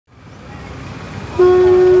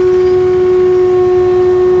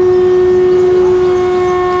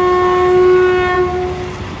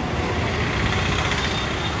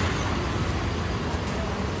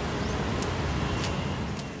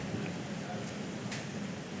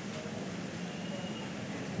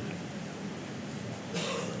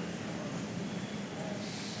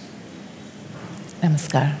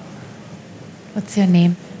Namaskar. What's your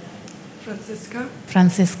name? Franziska.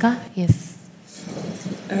 Franziska, yes.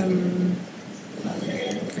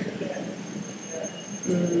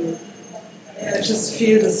 I just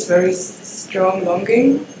feel this very strong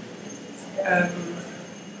longing, and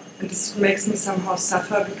this makes me somehow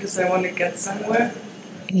suffer because I want to get somewhere.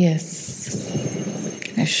 Yes.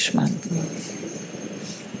 Ishman.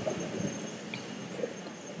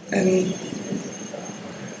 And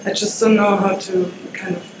I just don't know how to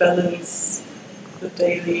kind of balance the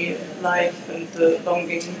daily life and the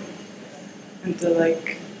longing and the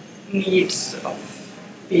need of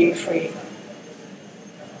being free.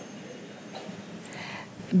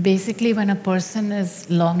 Basically, when a person is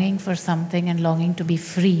longing for something and longing to be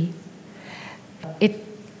free, it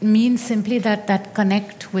means simply that that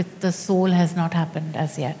connect with the soul has not happened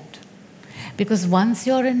as yet. Because once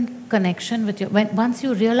you're in connection with once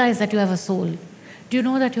you realize that you have a soul, do you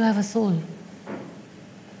know that you have a soul?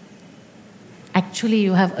 Actually,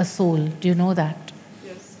 you have a soul. Do you know that?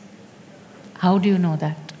 Yes. How do you know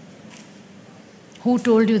that? Who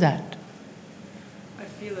told you that? I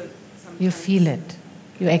feel it sometimes. You feel it.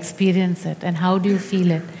 You experience it. And how do you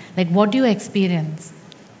feel it? Like, what do you experience?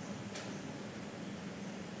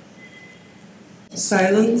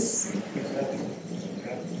 Silence.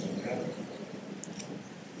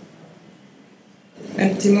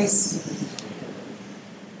 Emptiness.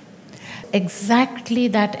 Exactly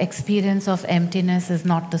that experience of emptiness is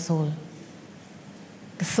not the soul.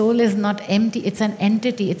 The soul is not empty. It's an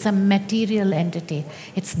entity. It's a material entity.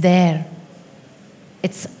 It's there.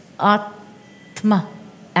 It's Atma,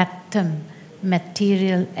 atom,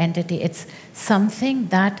 material entity. It's something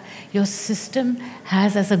that your system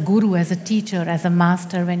has as a guru, as a teacher, as a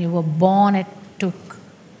master. When you were born, it took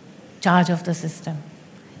charge of the system.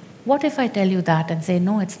 What if I tell you that and say,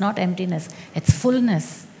 no, it's not emptiness, it's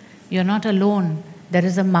fullness. You're not alone. There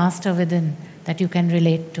is a master within that you can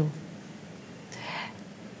relate to.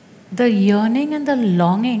 The yearning and the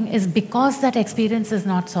longing is because that experience is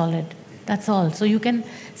not solid. That's all. So you can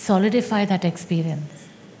solidify that experience.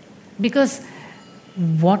 Because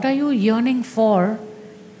what are you yearning for?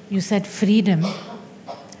 You said freedom.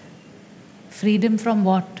 Freedom from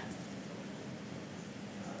what?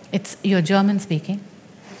 You're German speaking.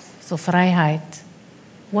 So Freiheit.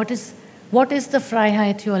 What is the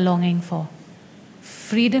Freiheit you are longing for?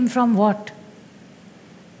 Freedom from what?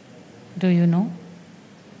 Do you know?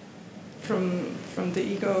 From the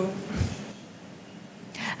ego.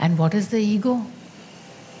 And what is the ego?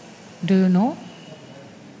 Do you know?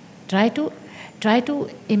 Try to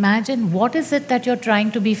imagine what is it that you're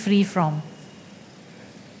trying to be free from.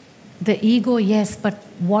 The ego, yes, but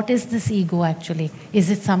what is this ego actually? Is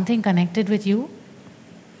it something connected with you?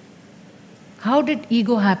 How did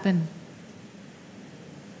ego happen?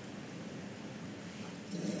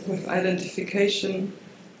 With identification,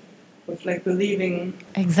 with believing.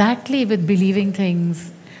 Exactly, with believing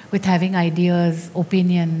things, with having ideas,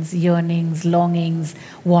 opinions, yearnings, longings,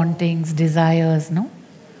 wantings, desires, no?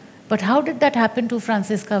 But how did that happen to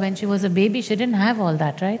Franziska when she was a baby? She didn't have all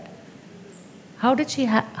that, right? How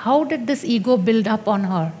did this ego build up on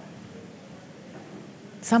her?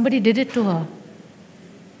 Somebody did it to her.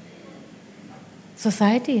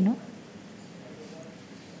 Society, no?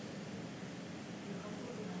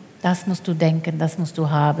 Das musst du denken, das musst du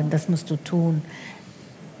haben, das musst du tun.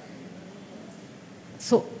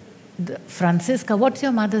 So, Franziska, what's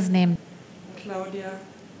your mother's name? Claudia.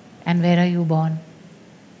 And where are you born?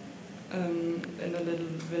 In a little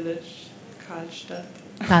village, Karlstadt.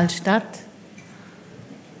 Karlstadt?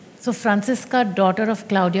 So Franziska, daughter of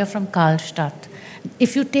Claudia from Karlstadt.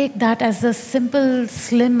 If you take that as a simple,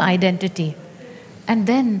 slim identity, and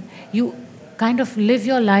then you kind of live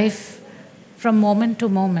your life from moment to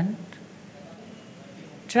moment,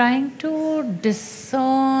 trying to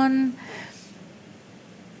discern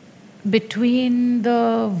between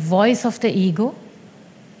the voice of the ego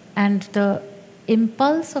and the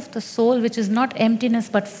impulse of the soul, which is not emptiness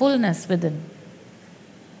but fullness within.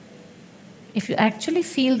 If you actually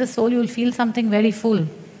feel the soul, you'll feel something very full.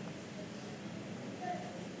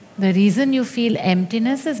 The reason you feel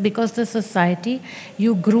emptiness is because the society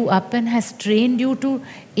you grew up in has trained you to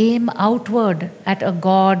aim outward at a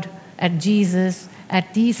God, at Jesus,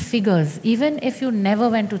 at these figures, even if you never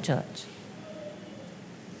went to church.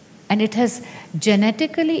 And it has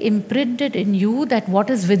genetically imprinted in you that what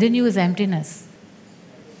is within you is emptiness.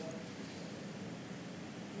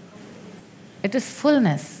 It is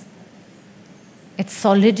fullness. It's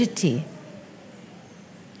solidity.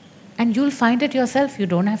 And you'll find it yourself. You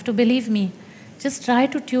don't have to believe me. Just try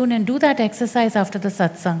to tune and do that exercise after the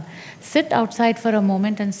satsang. Sit outside for a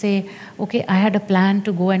moment and say, okay, I had a plan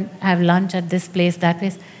to go and have lunch at this place, that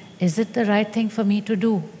place. Is it the right thing for me to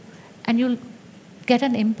do? And you'll get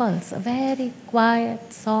an impulse, a very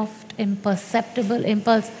quiet, soft, imperceptible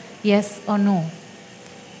impulse, yes or no.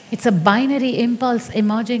 It's a binary impulse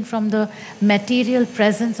emerging from the material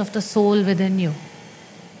presence of the soul within you.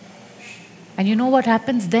 And you know what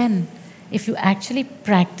happens then? If you actually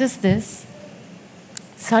practice this,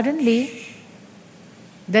 suddenly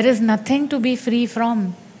there is nothing to be free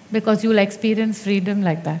from, because you'll experience freedom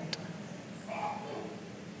like that.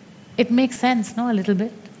 It makes sense, no, a little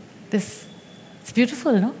bit? It's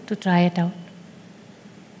beautiful, no, to try it out.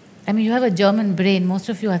 I mean, you have a German brain. Most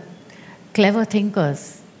of you are clever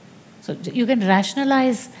thinkers. So you can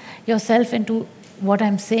rationalize yourself into what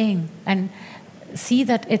I'm saying and see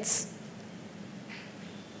that it's...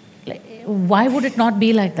 Why would it not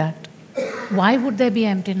be like that? Why would there be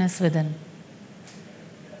emptiness within?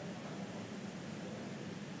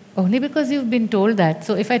 Only because you've been told that.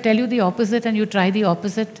 So if I tell you the opposite and you try the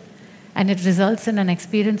opposite and it results in an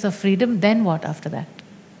experience of freedom, then what after that?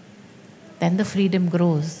 Then the freedom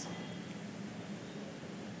grows.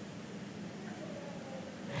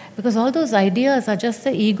 Because all those ideas are just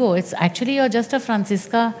the ego. It's actually you're just a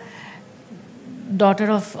Francisca,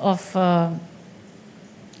 daughter of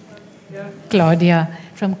Claudia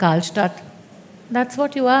from Karlstadt. That's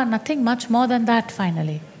what you are, nothing much more than that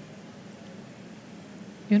finally.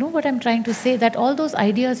 You know what I'm trying to say? That all those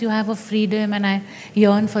ideas you have of freedom, and I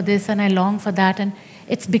yearn for this and I long for that, and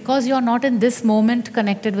it's because you're not in this moment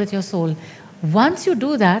connected with your soul. Once you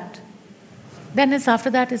do that, then it's after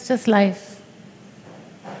that it's just life.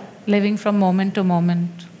 Living from moment to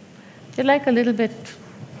moment. You're like a little bit,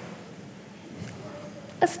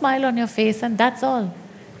 a smile on your face, and that's all.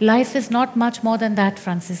 Life is not much more than that,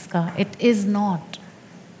 Francisca. It is not.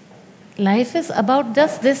 Life is about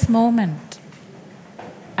just this moment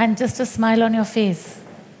and just a smile on your face.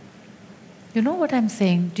 You know what I'm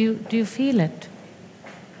saying? Do you feel it?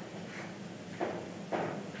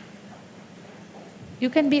 You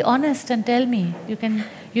can be honest and tell me.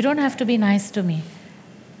 You don't have to be nice to me.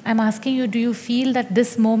 I'm asking you, do you feel that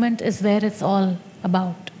this moment is where it's all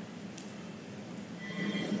about?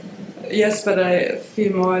 Yes, but I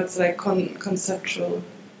feel more it's like conceptual.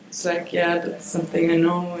 It's like, yeah, that's something I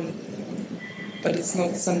know, but it's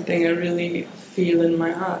not something I really feel in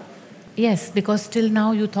my heart. Yes, because till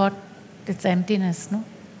now you thought it's emptiness, no?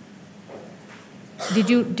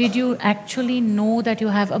 Did you actually know that you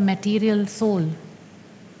have a material soul?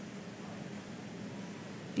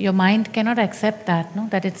 Your mind cannot accept that, no?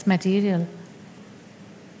 That it's material.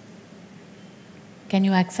 Can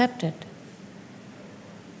you accept it?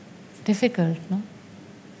 It's difficult, no?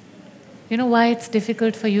 You know why it's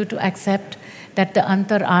difficult for you to accept that the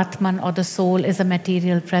Antar-Atman or the soul is a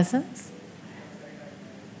material presence?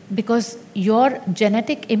 Because your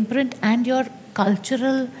genetic imprint and your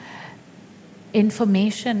cultural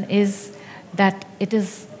information is that it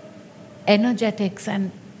is energetics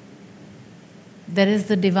and there is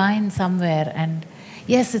the divine somewhere, and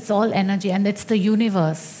yes, it's all energy and it's the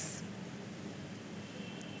universe.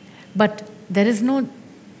 But there is no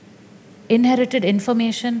inherited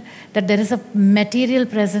information that there is a material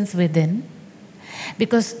presence within,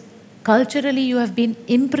 because culturally you have been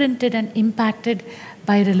imprinted and impacted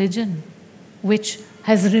by religion, which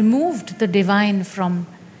has removed the divine from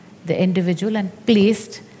the individual and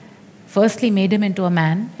firstly made him into a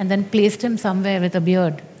man and then placed him somewhere with a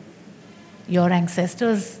beard. Your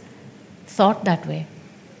ancestors thought that way.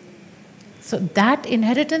 So that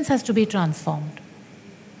inheritance has to be transformed.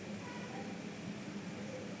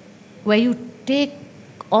 Where you take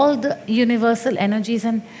all the universal energies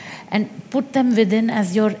and put them within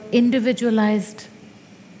as your individualized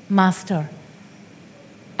master.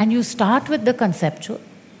 And you start with the conceptual,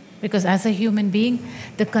 because as a human being,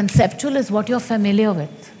 the conceptual is what you're familiar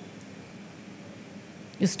with.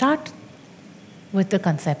 You start with the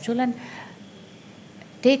conceptual and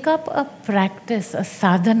take up a practice, a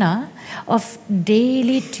sadhana of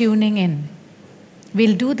daily tuning in.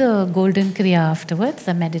 We'll do the golden kriya afterwards,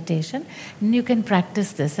 the meditation, and you can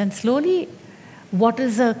practice this. And slowly, what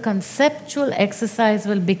is a conceptual exercise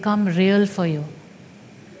will become real for you.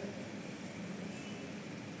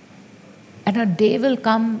 And a day will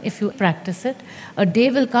come, if you practice it, a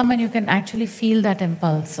day will come and you can actually feel that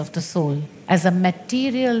impulse of the soul as a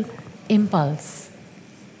material impulse.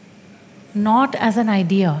 Not as an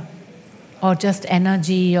idea or just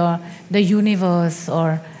energy or the universe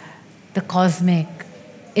or the cosmic.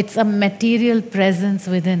 It's a material presence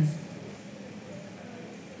within.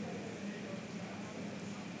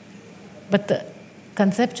 But the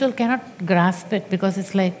Conceptual cannot grasp it because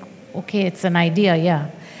it's like, okay, it's an idea, yeah,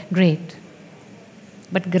 great.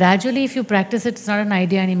 But gradually, if you practice it, it's not an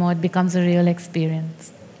idea anymore, it becomes a real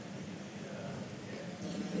experience.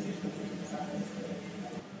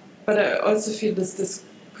 But I also feel this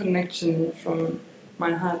disconnection from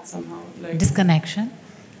my heart somehow. Like Disconnection?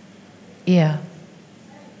 Yeah.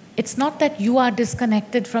 It's not that you are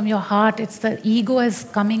disconnected from your heart, it's the ego is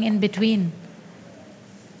coming in between.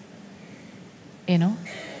 You know?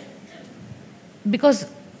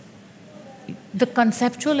 Because the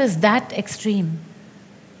conceptual is that extreme.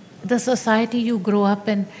 The society you grow up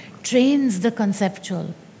in trains the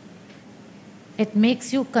conceptual. It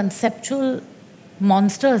makes you conceptual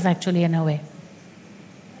monsters, actually, in a way.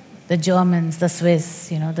 The Germans, the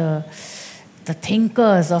Swiss, you know, the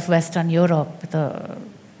thinkers of Western Europe, the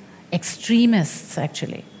extremists,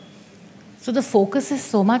 actually. So the focus is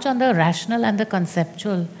so much on the rational and the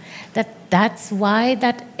conceptual that's why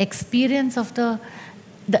that experience of the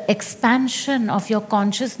expansion of your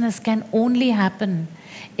consciousness can only happen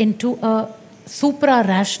into a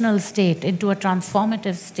supra-rational state, into a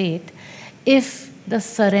transformative state, if the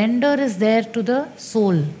surrender is there to the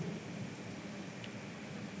soul.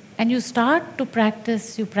 And you start to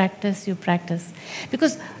practice, you practice, you practice.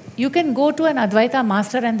 Because you can go to an Advaita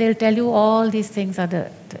master and they'll tell you all these things are the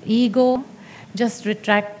ego, just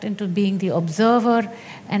retract into being the observer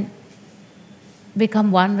and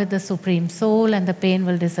become one with the Supreme Soul and the pain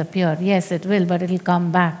will disappear. Yes, it will, but it will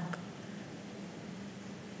come back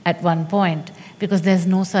at one point because there's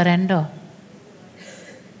no surrender.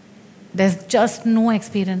 There's just no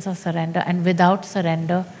experience of surrender, and without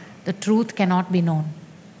surrender, the truth cannot be known.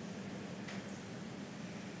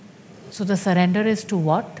 So the surrender is to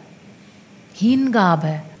what?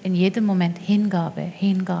 Hingabe. In jedem Moment Hingabe,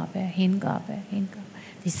 Hingabe, Hingabe, Hingabe.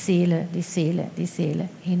 Die Seele, die Seele, die Seele.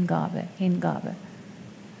 Hingabe, Hingabe.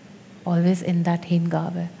 Always in that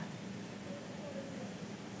Hingabe.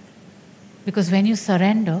 Because when you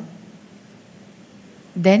surrender,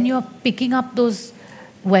 then you're picking up those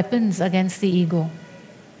weapons against the ego.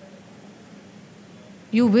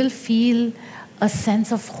 You will feel a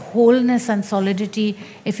sense of wholeness and solidity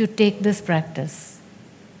if you take this practice.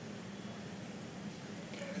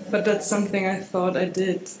 But that's something I thought I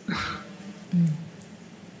did.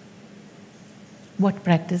 What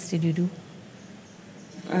practice did you do?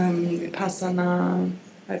 Vipassana.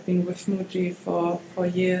 I've been with Muji for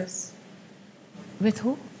years. With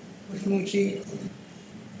who? With Muji.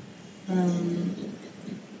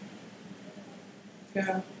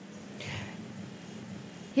 Yeah.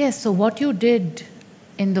 Yes, so what you did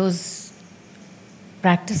in those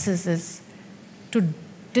practices is to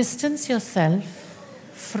distance yourself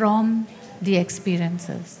from the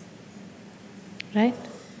experiences. Right?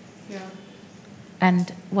 Yeah.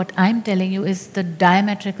 And what I'm telling you is the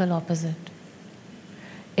diametrical opposite.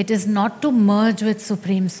 It is not to merge with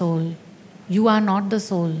Supreme Soul. You are not the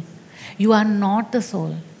soul. You are not the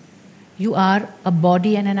soul. You are a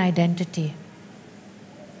body and an identity.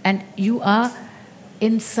 And you are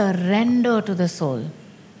in surrender to the soul.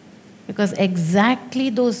 Because exactly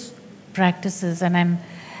those practices, and I'm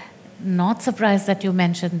not surprised that you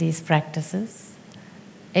mentioned these practices,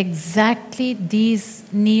 exactly these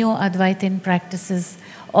Neo Advaitin practices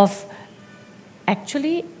of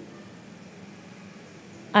actually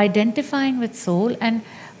identifying with soul and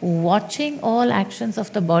watching all actions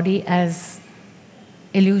of the body as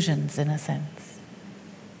illusions, in a sense,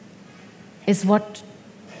 is what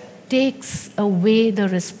takes away the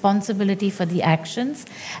responsibility for the actions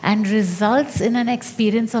and results in an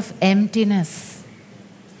experience of emptiness.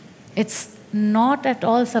 It's not at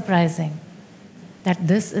all surprising that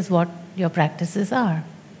this is what your practices are,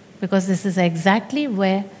 because this is exactly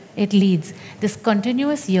where it leads. This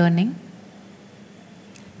continuous yearning,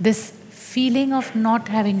 this feeling of not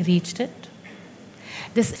having reached it,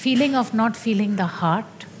 this feeling of not feeling the heart,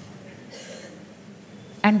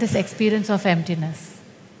 and this experience of emptiness.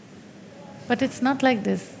 But it's not like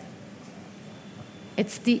this.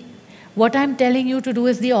 What I'm telling you to do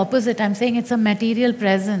is the opposite. I'm saying it's a material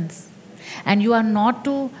presence. And you are not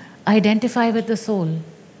to identify with the soul.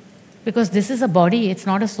 Because this is a body, it's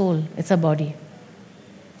not a soul, it's a body.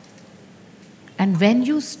 And when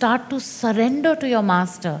you start to surrender to your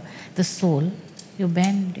master, the soul, you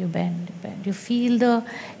bend, you bend, you bend. You feel the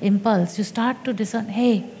impulse. You start to discern,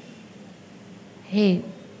 hey,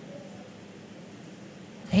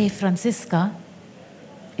 Francisca,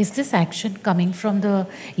 is this action coming from the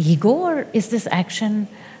ego or is this action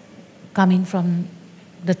coming from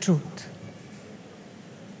the truth?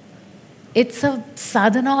 It's a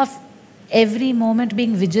sadhana of every moment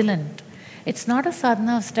being vigilant. It's not a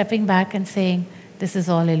sadhana of stepping back and saying, this is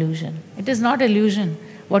all illusion. It is not illusion.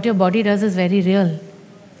 What your body does is very real.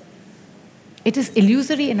 It is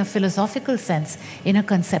illusory in a philosophical sense, in a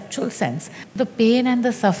conceptual sense. The pain and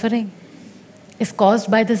the suffering is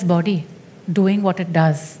caused by this body doing what it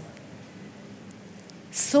does.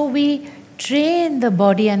 So we train the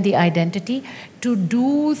body and the identity to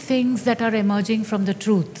do things that are emerging from the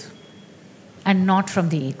truth and not from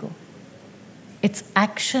the ego. It's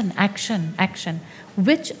action, action, action.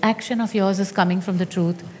 Which action of yours is coming from the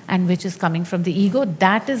truth and which is coming from the ego?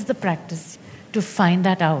 That is the practice, to find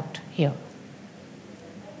that out here.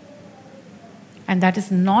 And that is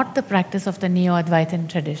not the practice of the Neo Advaitin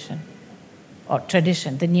tradition,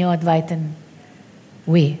 the Neo Advaitin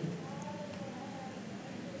way.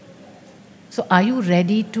 So are you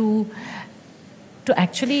ready to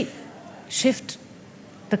actually shift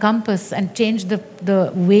the compass and change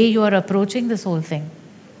the way you are approaching this whole thing?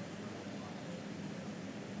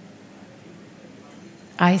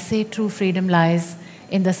 I say true freedom lies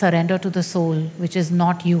in the surrender to the soul, which is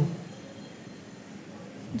not you.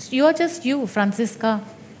 You are just you, Francisca,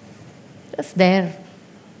 just there.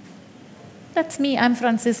 That's me. I'm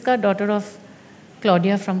Francisca, daughter of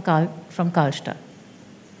Claudia from Karlstad.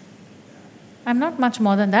 I'm not much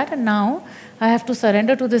more than that, and now I have to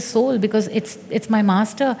surrender to this soul because it's my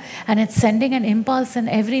master and it's sending an impulse in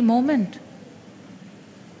every moment.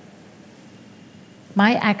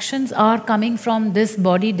 My actions are coming from this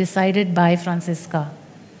body decided by Francisca.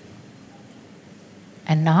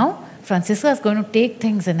 And now Francisca is going to take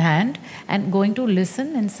things in hand and going to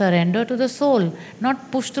listen and surrender to the soul, not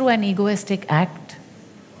push through an egoistic act.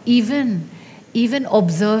 Even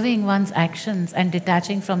observing one's actions and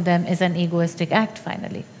detaching from them is an egoistic act,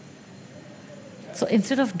 finally. So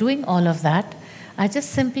instead of doing all of that, I just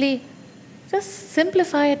simplify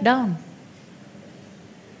it down.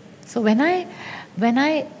 So when I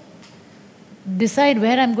decide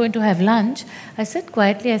where I'm going to have lunch, I sit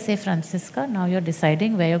quietly, I say, Francisca, now you're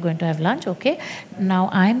deciding where you're going to have lunch, okay? Now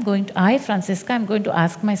Francisca, I'm going to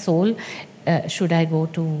ask my soul, should I go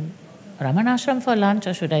to Raman Ashram for lunch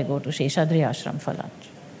or should I go to Sheshadri Ashram for lunch?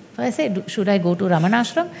 So I say, should I go to Raman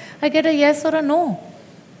Ashram? I get a yes or a no.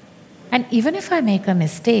 And even if I make a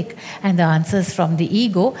mistake and the answer is from the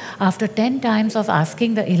ego, after 10 times of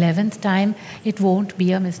asking the 11th time, it won't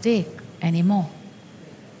be a mistake anymore.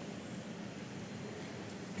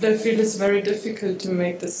 But I feel it's very difficult to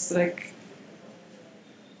make this,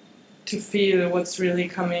 to feel what's really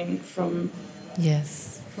coming from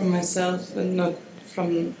myself and not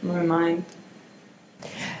from my mind.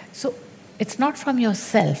 So it's not from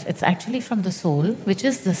yourself, it's actually from the soul, which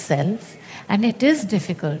is the self, and it is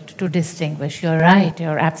difficult to distinguish. You're right,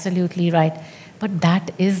 you're absolutely right. But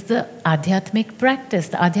that is the adhyatmic practice,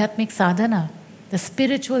 the adhyatmic sadhana. The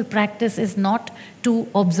spiritual practice is not to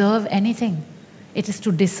observe anything. It is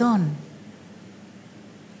to discern.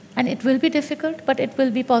 And it will be difficult, but it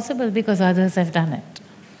will be possible because others have done it.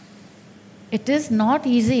 It is not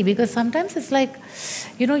easy because sometimes it's like,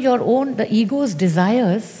 the ego's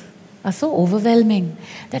desires are so overwhelming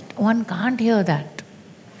that one can't hear that.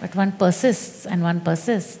 But one persists and one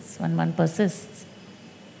persists and one persists.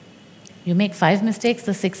 You make 5 mistakes,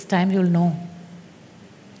 the 6th time you'll know.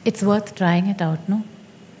 It's worth trying it out, no?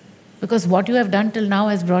 Because what you have done till now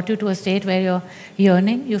has brought you to a state where you're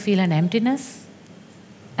yearning, you feel an emptiness,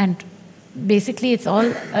 and basically it's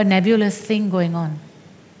all a nebulous thing going on.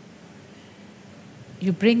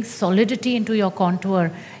 You bring solidity into your contour.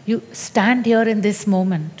 You stand here in this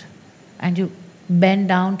moment and you bend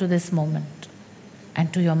down to this moment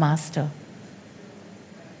and to your master.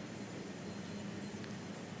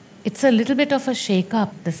 It's a little bit of a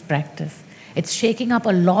shake-up, this practice. It's shaking up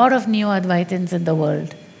a lot of Neo Advaitins in the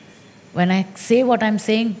world. When I say what I'm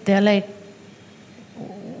saying, they're like,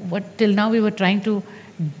 what till now we were trying to,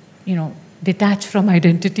 detach from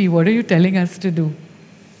identity. What are you telling us to do?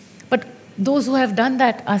 But those who have done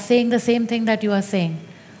that are saying the same thing that you are saying.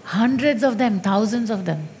 Hundreds of them, thousands of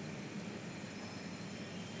them.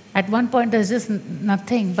 At one point there's just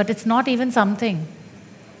nothing, but it's not even something.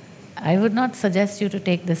 I would not suggest you to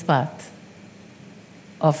take this path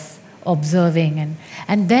of observing.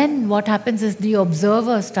 And then what happens is the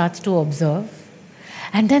observer starts to observe.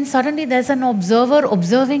 And then suddenly there's an observer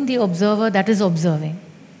observing the observer that is observing.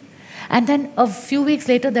 And then a few weeks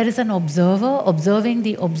later there is an observer observing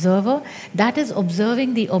the observer that is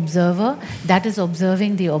observing the observer that is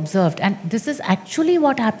observing the observed. And this is actually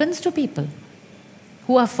what happens to people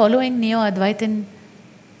who are following Neo Advaitin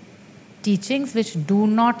teachings, which do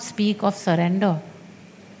not speak of surrender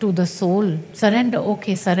to the soul. Surrender,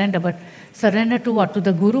 but surrender to what? To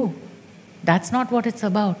the Guru. That's not what it's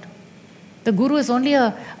about. The guru is only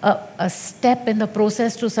a step in the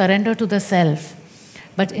process to surrender to the self.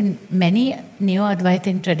 But in many Neo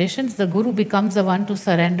Advaitin traditions, the guru becomes the one to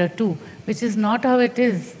surrender to, which is not how it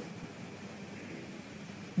is.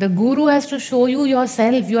 The guru has to show you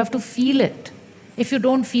yourself. You have to feel it. If you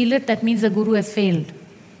don't feel it, that means the guru has failed.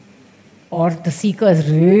 Or the seeker is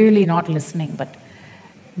really not listening. But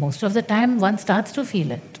most of the time, one starts to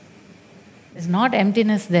feel it. It's not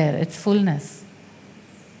emptiness there, it's fullness.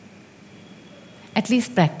 At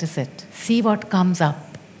least practice it. See what comes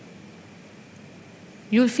up.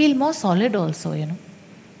 You'll feel more solid also, you know.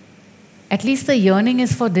 At least the yearning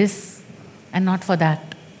is for this and not for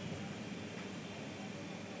that.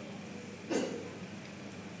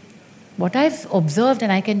 What I've observed,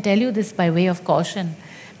 and I can tell you this by way of caution,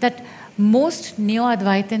 that most Neo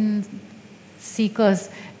Advaitin seekers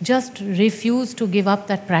just refuse to give up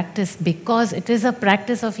that practice because it is a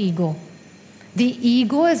practice of ego. The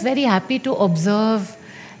ego is very happy to observe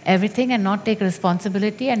everything and not take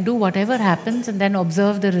responsibility and do whatever happens and then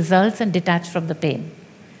observe the results and detach from the pain.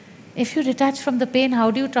 If you detach from the pain,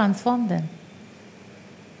 how do you transform then?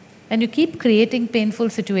 And you keep creating painful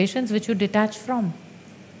situations which you detach from.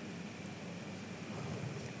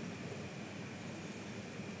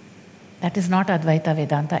 That is not Advaita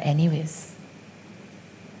Vedanta anyways.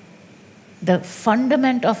 The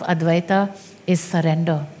fundament of Advaita is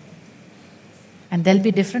surrender. And there'll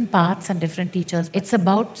be different paths and different teachers. It's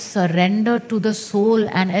about surrender to the soul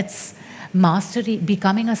and its mastery,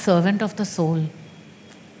 becoming a servant of the soul.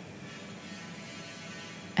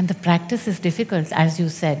 And the practice is difficult, as you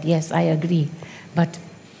said. Yes, I agree. But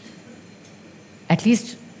at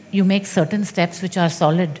least you make certain steps which are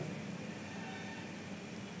solid.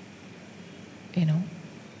 You know.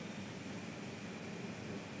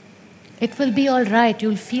 It will be all right.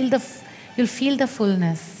 You'll feel the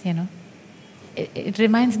fullness, you know. It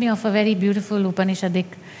reminds me of a very beautiful Upanishadic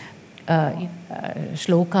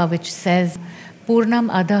shloka which says, Purnam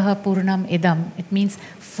adaha purnam idam. It means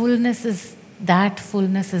fullness is that,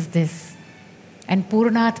 fullness is this. And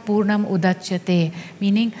purnat purnam udachyate,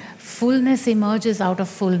 meaning fullness emerges out of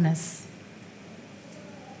fullness.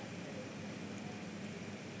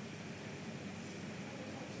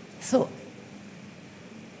 So,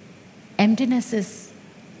 emptiness is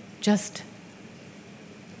just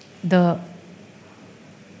the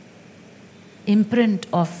imprint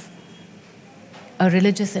of a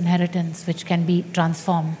religious inheritance which can be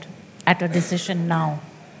transformed at a decision now.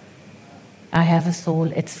 I have a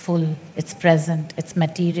soul, it's full, it's present, it's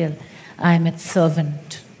material, I am its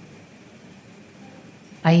servant.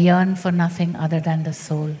 I yearn for nothing other than the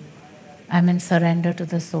soul. I'm in surrender to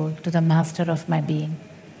the soul, to the master of my being.